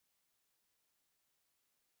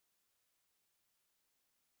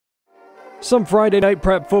Some Friday night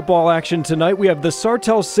prep football action tonight. We have the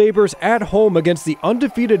Sartell Sabres at home against the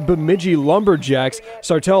undefeated Bemidji Lumberjacks.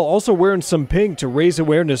 Sartell also wearing some pink to raise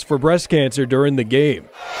awareness for breast cancer during the game.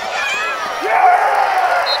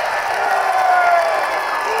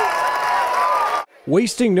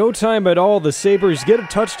 Wasting no time at all, the Sabres get a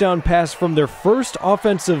touchdown pass from their first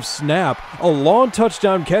offensive snap. A long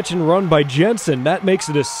touchdown catch and run by Jensen. That makes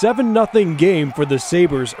it a 7-0 game for the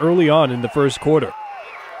Sabres early on in the first quarter.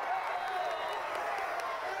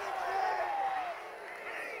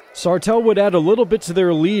 Sartell would add a little bit to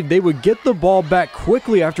their lead. They would get the ball back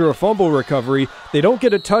quickly after a fumble recovery. They don't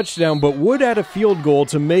get a touchdown, but would add a field goal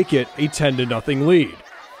to make it a 10-0 lead.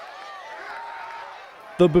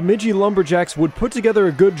 The Bemidji Lumberjacks would put together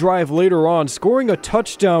a good drive later on, scoring a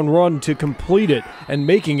touchdown run to complete it and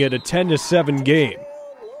making it a 10-7 game.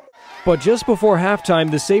 But just before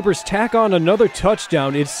halftime, the Sabres tack on another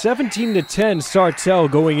touchdown. It's 17-10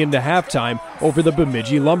 Sartell going into halftime over the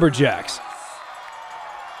Bemidji Lumberjacks.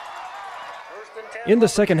 In the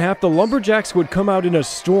second half, the Lumberjacks would come out in a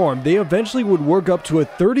storm. They eventually would work up to a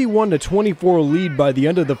 31-24 lead by the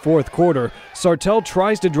end of the fourth quarter. Sartell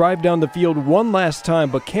tries to drive down the field one last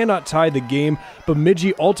time but cannot tie the game.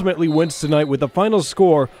 Bemidji ultimately wins tonight with a final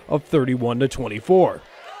score of 31-24.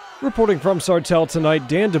 Reporting from Sartell tonight,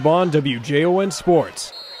 Dan DeBon, WJON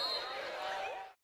Sports.